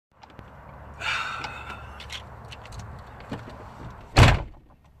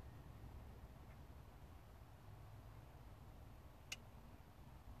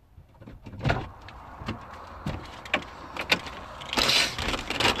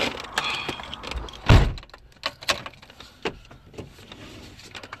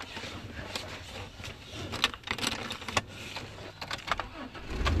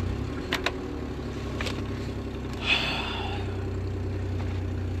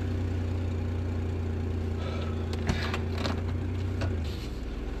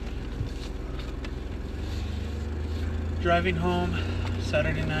Driving home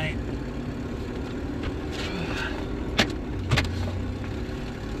Saturday night.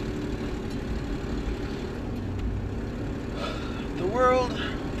 The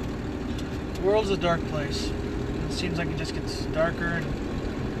world's a dark place. It seems like it just gets darker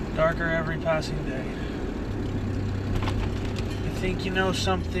and darker every passing day. You think you know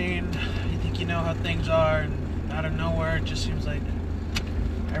something, you think you know how things are, and out of nowhere it just seems like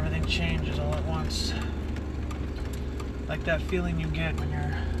everything changes all at once. Like that feeling you get when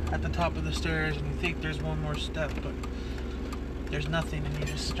you're at the top of the stairs and you think there's one more step, but there's nothing and you're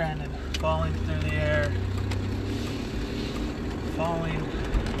just stranded, falling through the air, falling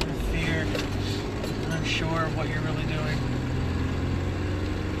in fear, and unsure of what you're really doing.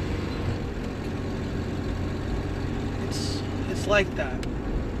 It's like that,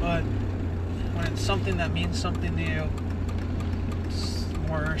 but when it's something that means something to you, it's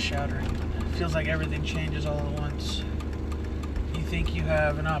more earth-shattering. It feels like everything changes all at once. You think you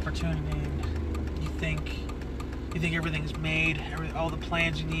have an opportunity, and you think everything's made, all the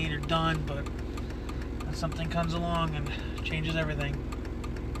plans you need are done, but then something comes along and changes everything.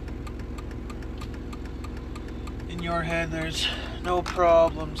 In your head, there's no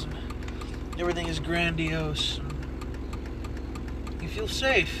problems, and everything is grandiose. You feel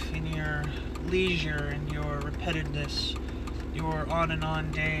safe in your leisure and your repetitiveness, your on and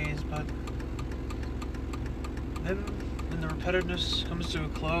on days, but then when the repetitiveness comes to a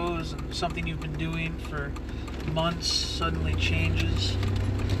close and something you've been doing for months suddenly changes,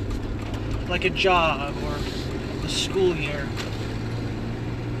 like a job or the school year,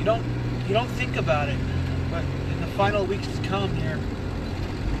 you don't think about it, but in the final weeks to come, you're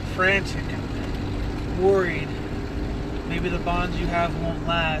frantic and worried. Maybe the bonds you have won't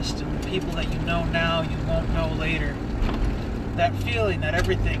last, and the people that you know now you won't know later. That feeling that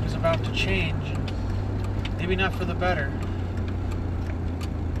everything is about to change, maybe not for the better.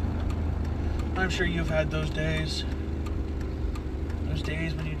 I'm sure you've had those days. Those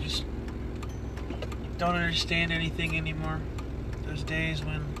days when you just don't understand anything anymore. Those days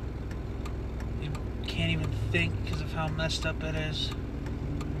when you can't even think because of how messed up it is.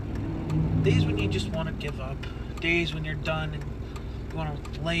 Days when you just want to give up. Days when you're done and you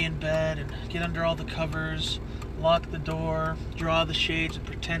want to lay in bed and get under all the covers, lock the door, draw the shades, and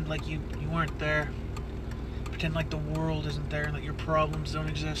pretend like you weren't there. Pretend like the world isn't there and that your problems don't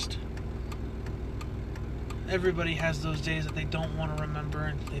exist. Everybody has those days that they don't want to remember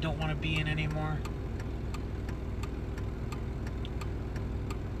and they don't want to be in anymore.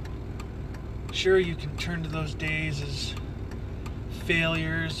 Sure, you can turn to those days as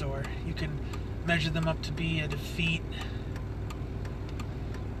failures, or you can measure them up to be a defeat.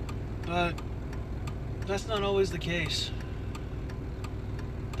 But that's not always the case.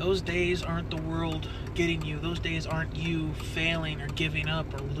 Those days aren't the world getting you. Those days aren't you failing or giving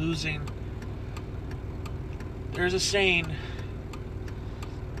up or losing. There's a saying,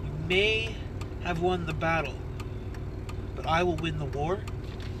 you may have won the battle, but I will win the war.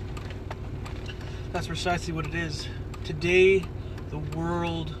 That's precisely what it is. Today, the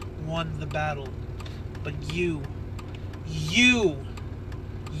world won the battle, but you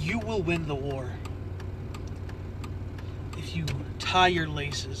will win the war. If you tie your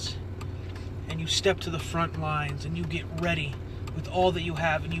laces and you step to the front lines and you get ready with all that you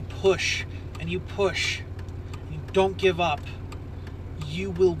have and you push and you push and you don't give up,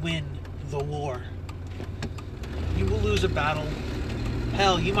 you will win the war. You will lose a battle.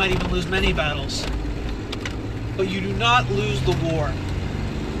 Hell, you might even lose many battles. But you do not lose the war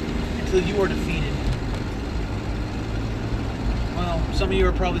until you are defeated. Well, some of you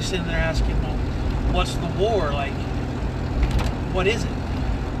are probably sitting there asking, well, what's the war? Like, what is it?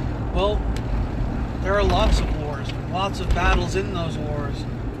 Well, there are lots of wars, lots of battles in those wars.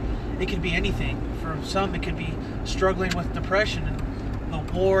 It could be anything. For some, it could be struggling with depression, and the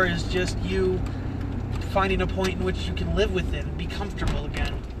war is just you finding a point in which you can live with it and be comfortable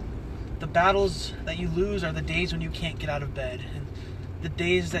again. The battles that you lose are the days when you can't get out of bed, and the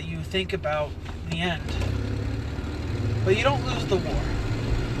days that you think about the end. But you don't lose the war.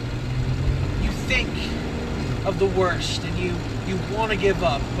 You think of the worst, and you want to give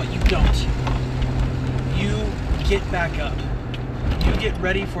up, but you don't. You get back up. You get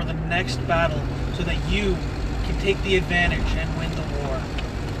ready for the next battle so that you can take the advantage and win the war.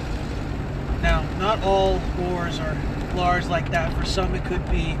 Now, not all wars are large like that. For some, it could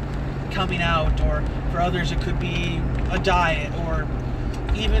be coming out, or for others, it could be a diet, or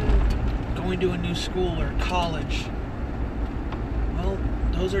even going to a new school or college. Well,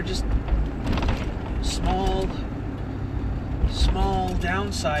 those are just small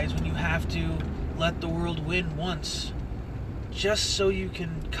downsides when you have to let the world win once. just so you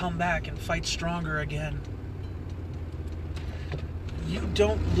can come back and fight stronger again. You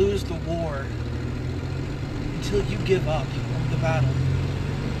don't lose the war until you give up on the battle.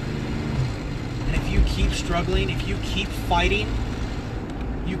 And if you keep struggling, if you keep fighting,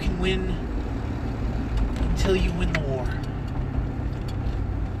 you can win until you win the war.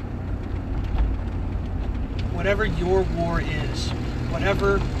 Whatever your war is,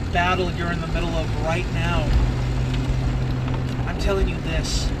 whatever battle you're in the middle of right now, I'm telling you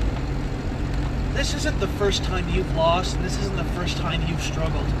this. This isn't the first time you've lost, and this isn't the first time you've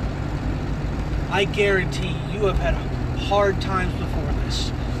struggled. I guarantee you have had hard times before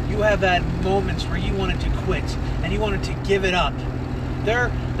this. You have had moments where you wanted to quit, and you wanted to give it up. There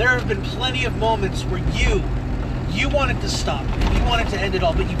have been plenty of moments where you wanted to stop, and you wanted to end it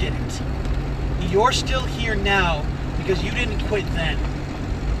all, but you didn't. You're still here now because you didn't quit then.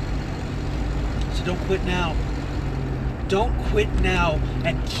 So don't quit now. Don't quit now,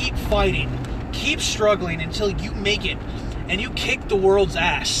 and keep fighting. Keep struggling until you make it and you kick the world's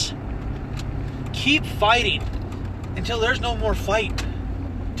ass. Keep fighting until there's no more fight.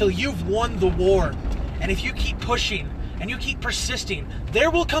 Till you've won the war. And if you keep pushing and you keep persisting,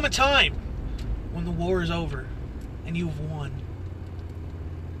 there will come a time when the war is over and you've won.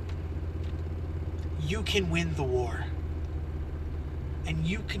 You can win the war. And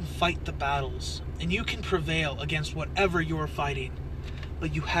you can fight the battles. And you can prevail against whatever you're fighting.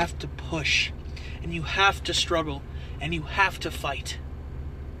 But you have to push. And you have to struggle. And you have to fight.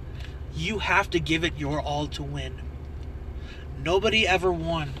 You have to give it your all to win. Nobody ever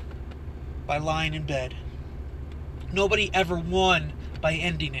won by lying in bed. Nobody ever won by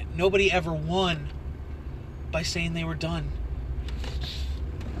ending it. Nobody ever won by saying they were done.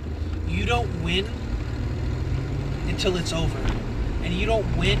 You don't win until it's over. And you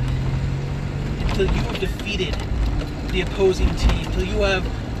don't win until you have defeated the opposing team. Until you have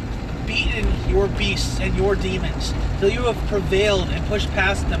beaten your beasts and your demons. Until you have prevailed and pushed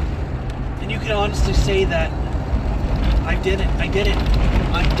past them. And you can honestly say that I did it.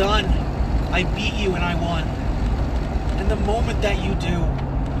 I'm done. I beat you and I won. And the moment that you do,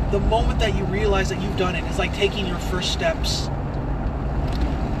 the moment that you realize that you've done it, is like taking your first steps.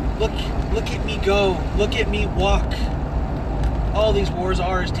 Look at me go. Look at me walk. All these wars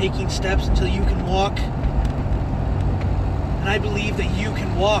are is taking steps until you can walk. And I believe that you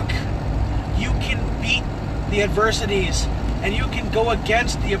can walk. You can beat the adversities. And you can go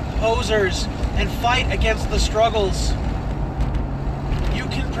against the opposers and fight against the struggles. You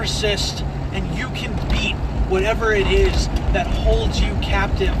can persist and you can beat whatever it is that holds you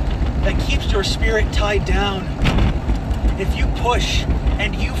captive, that keeps your spirit tied down. If you push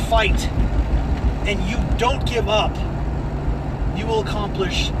and you fight and you don't give up, you will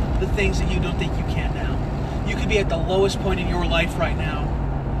accomplish the things that you don't think you can now. You could be at the lowest point in your life right now.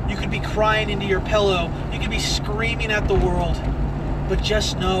 You could be crying into your pillow. You could be screaming at the world. But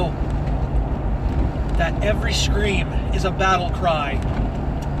just know that every scream is a battle cry.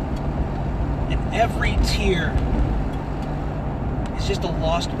 And every tear is just a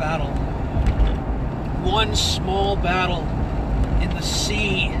lost battle. One small battle in the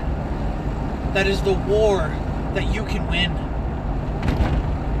sea that is the war that you can win.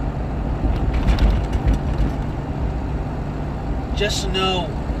 Just know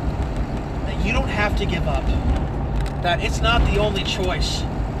that you don't have to give up. That it's not the only choice.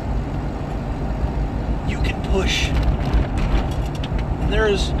 You can push. And there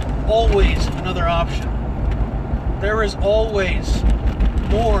is always another option. There is always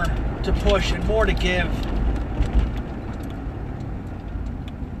more to push and more to give.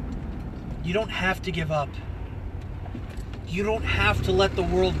 You don't have to give up. You don't have to let the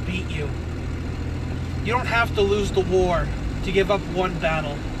world beat you. You don't have to lose the war to give up one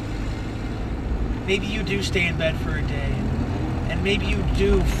battle. Maybe you do stay in bed for a day, and maybe you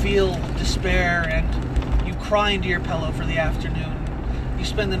do feel despair and you cry into your pillow for the afternoon. You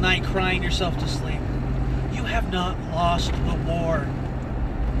spend the night crying yourself to sleep. You have not lost the war.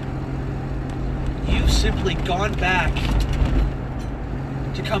 You've simply gone back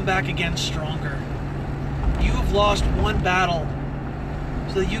to come back again stronger. You have lost one battle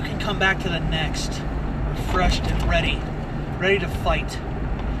so that you can come back to the next, refreshed and ready to fight,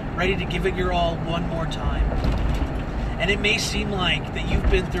 ready to give it your all one more time. And it may seem like that you've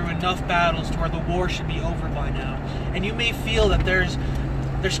been through enough battles to where the war should be over by now. And you may feel that there's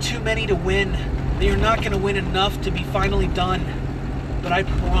too many to win, that you're not going to win enough to be finally done. But I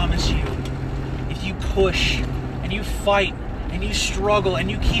promise you, if you push and you fight and you struggle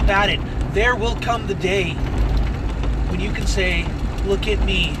and you keep at it, there will come the day when you can say, look at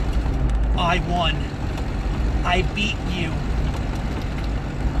me, I won. I beat you.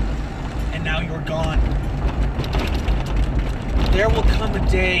 and now you're gone. There will come a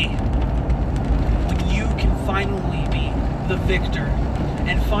day when you can finally be the victor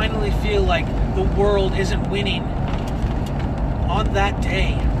and finally feel like the world isn't winning. On that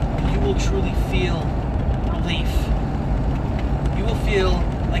day, you will truly feel relief. You will feel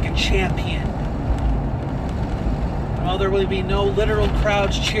like a champion. And while there will be no literal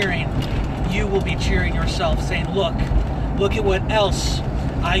crowds cheering, you will be cheering yourself, saying, look at what else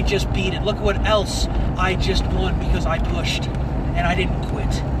I just beat it. Look at what else I just won because I pushed and I didn't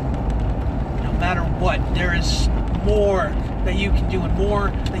quit. No matter what, there is more that you can do and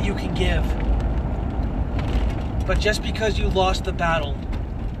more that you can give. But just because you lost the battle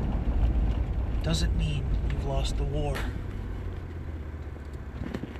doesn't mean you've lost the war.